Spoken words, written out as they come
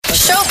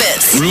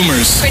Showbiz.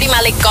 Rumors. Pretty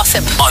Malik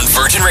gossip. On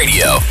Virgin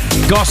Radio.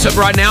 Gossip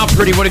right now.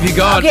 Pretty, what have you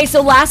got? Okay,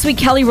 so last week,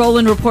 Kelly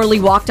Rowland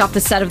reportedly walked off the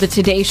set of the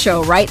Today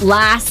Show, right?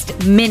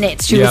 Last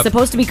minute. She was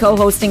supposed to be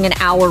co-hosting an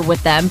hour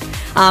with them.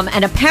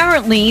 And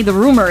apparently, the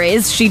rumor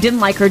is she didn't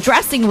like her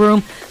dressing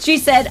room. She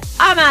said,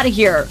 I'm out of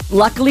here.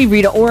 Luckily,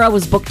 Rita Ora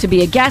was booked to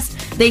be a guest.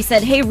 They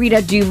said, hey,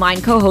 Rita, do you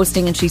mind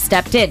co-hosting? And she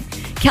stepped in.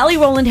 Kelly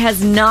Rowland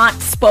has not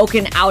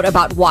spoken out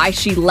about why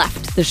she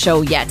left the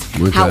show yet.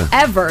 Okay.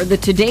 However, the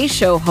Today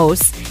Show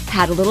hosts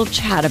had a little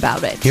chat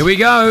about it. Here we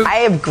go. I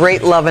have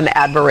great love and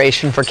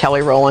admiration for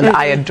Kelly Rowland.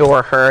 I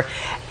adore her.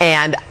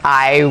 And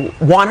I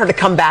want her to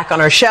come back on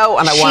our show,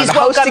 and I want her to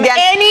host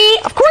again.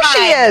 Of course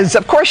she is.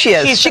 Of course she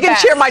is. She can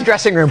share my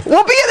dressing room.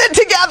 We'll be in it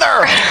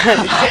together.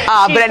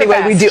 But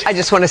anyway, we do. I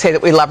just want to say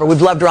that we love her.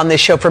 We've loved her on this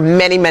show for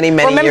many, many,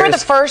 many years. Remember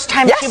the first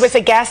time she was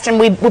a guest, and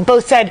we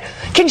both said,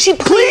 "Can she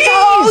please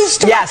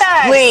host with us?"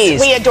 Please.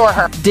 We adore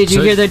her. Did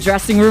you hear the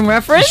dressing room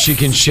reference? She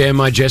can share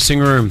my dressing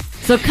room.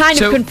 So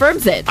kind of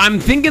confirms it. I'm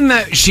thinking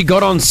that she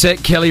got on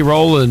set, Kelly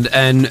Rowland,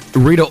 and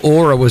Rita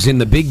Ora was in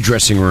the big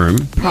dressing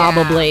room.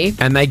 Probably.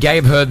 And they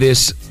gave her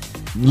this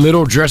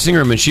little dressing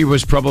room, and she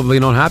was probably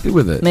not happy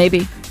with it.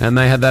 Maybe. And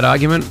they had that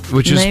argument,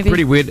 which is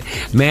pretty weird.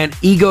 Man,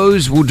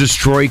 egos will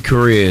destroy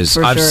careers.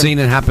 I've seen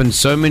it happen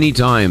so many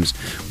times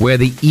where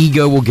the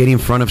ego will get in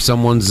front of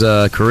someone's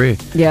career.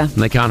 Yeah.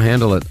 And they can't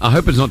handle it. I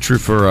hope it's not true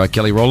for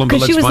Kelly Rowland,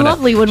 but let's find out. She was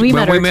lovely when we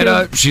met her. When we met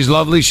her, she's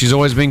lovely. She's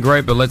always been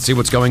great, but let's see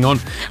what's going on.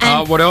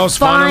 What else?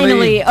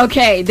 Finally,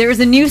 okay, there's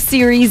a new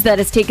series that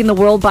has taken the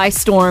world by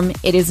storm.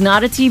 It is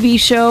not a TV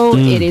show.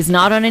 It is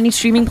not on any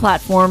streaming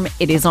platform.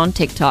 It is on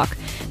TikTok.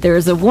 There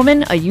is a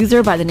woman, a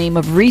user by the name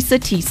of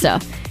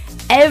Teesa.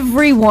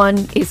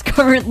 Everyone is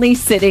currently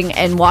sitting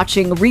and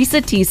watching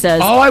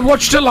Teesa's. Oh, I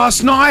watched her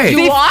last night.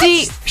 You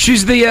watched?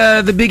 She's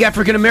the big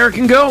African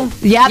American girl.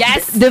 Yeah.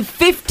 Yes. The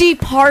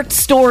 50-part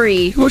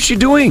story. What's she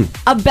doing?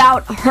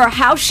 About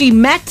how she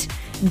met,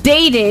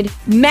 dated,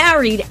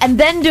 married, and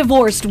then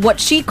divorced what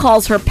she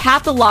calls her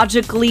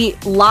pathologically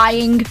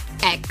lying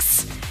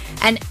ex.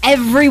 And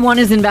everyone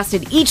is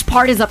invested. Each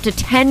part is up to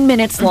 10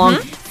 minutes long.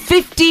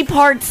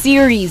 50-part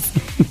series.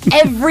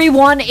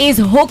 Everyone is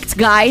hooked,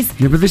 guys.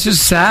 Yeah, but this is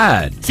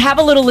sad. Let's have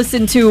a little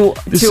listen to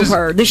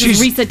her. This is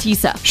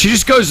Teesa. She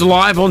just goes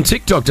live on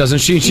TikTok, doesn't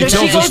she? She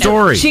tells a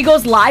story. She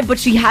goes live, but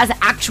she has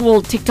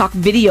actual TikTok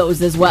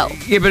videos as well.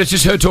 Yeah, but it's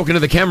just her talking to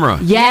the camera.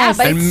 Yes.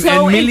 Yeah, but it's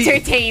so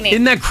entertaining.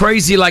 Isn't that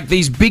crazy? Like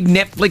these big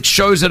Netflix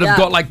shows that have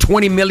got like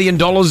 $20 million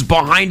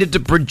behind it to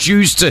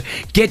produce, to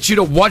get you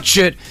to watch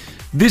it.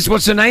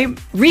 What's her name?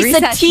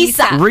 Teesa.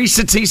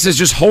 Teesa is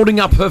just holding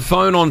up her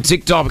phone on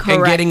TikTok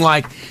and getting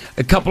like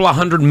a couple of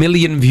 100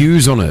 million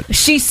views on it.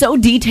 She's so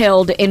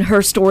detailed in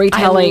her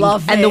storytelling. I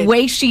love it. And the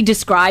way she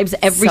describes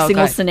every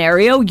single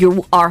scenario,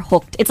 you are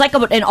hooked. It's like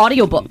an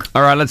audiobook.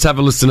 All right, let's have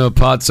a listen to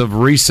parts of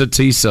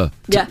Teesa.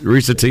 Yeah.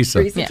 Teesa.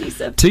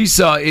 Teesa.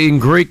 Teesa in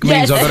Greek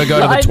means I've got to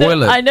go to the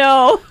toilet. I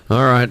know.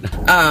 All right.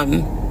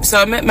 So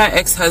I met my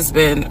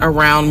ex-husband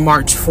around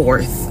March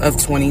 4th of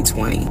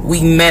 2020.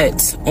 We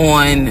met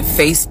on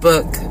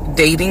Facebook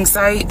dating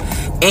site,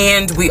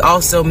 and we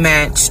also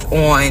matched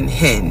on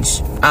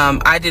Hinge.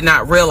 I did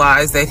not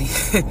realize that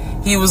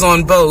he was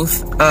on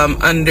both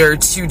under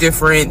two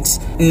different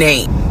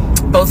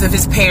names. Both of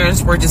his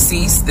parents were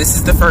deceased. This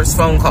is the first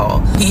phone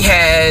call. He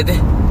had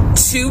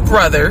 2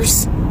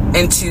 brothers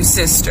and 2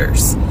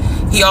 sisters.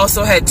 He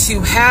also had 2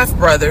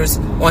 half-brothers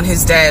on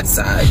his dad's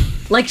side.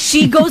 Like,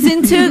 she goes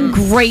into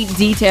great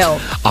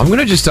detail. I'm going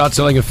to just start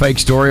telling a fake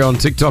story on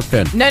TikTok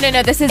then. No,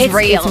 this is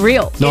real. It's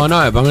real. No, I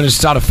know, but I'm going to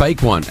start a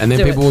fake one, and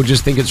then people will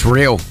just think it's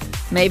real.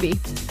 Maybe.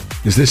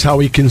 Is this how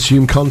we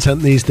consume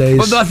content these days?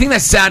 Well, I think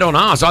that's sad on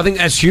us. I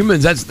think as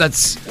humans,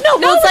 that's...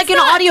 No, it's like an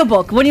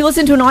audiobook. When you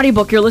listen to an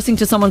audiobook, you're listening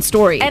to someone's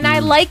story. And I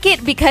like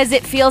it because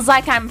it feels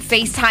like I'm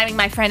FaceTiming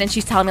my friend and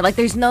she's telling me, like,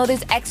 there's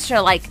extra,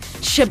 like,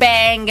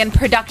 shebang and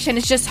production.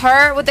 It's just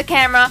her with the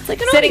camera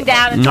sitting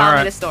down and telling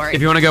me the story.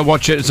 If you want to go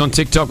watch it, it's on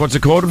TikTok. What's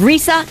it called?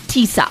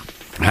 Teesa.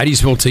 How do you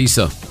spell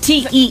Teesa?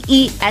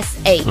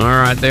 Teesa. All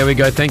right, there we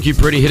go. Thank you,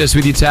 Pretty. Hit us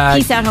with your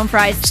tag. Peace out, home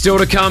fries. Still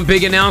to come,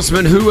 big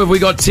announcement. Who have we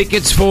got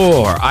tickets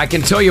for? I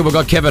can tell you we've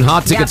got Kevin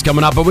Hart tickets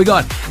coming up, but we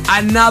got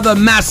another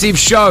massive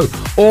show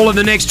all in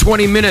the next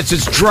 20 minutes.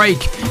 It's Drake,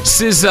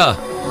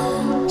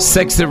 SZA,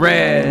 Sexy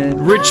Red,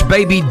 Rich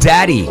Baby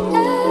Daddy.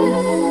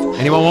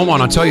 Anyone want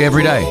one? I tell you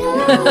every day.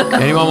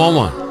 Anyone want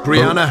one?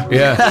 Brianna.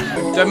 Yeah.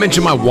 Don't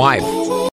mention my wife.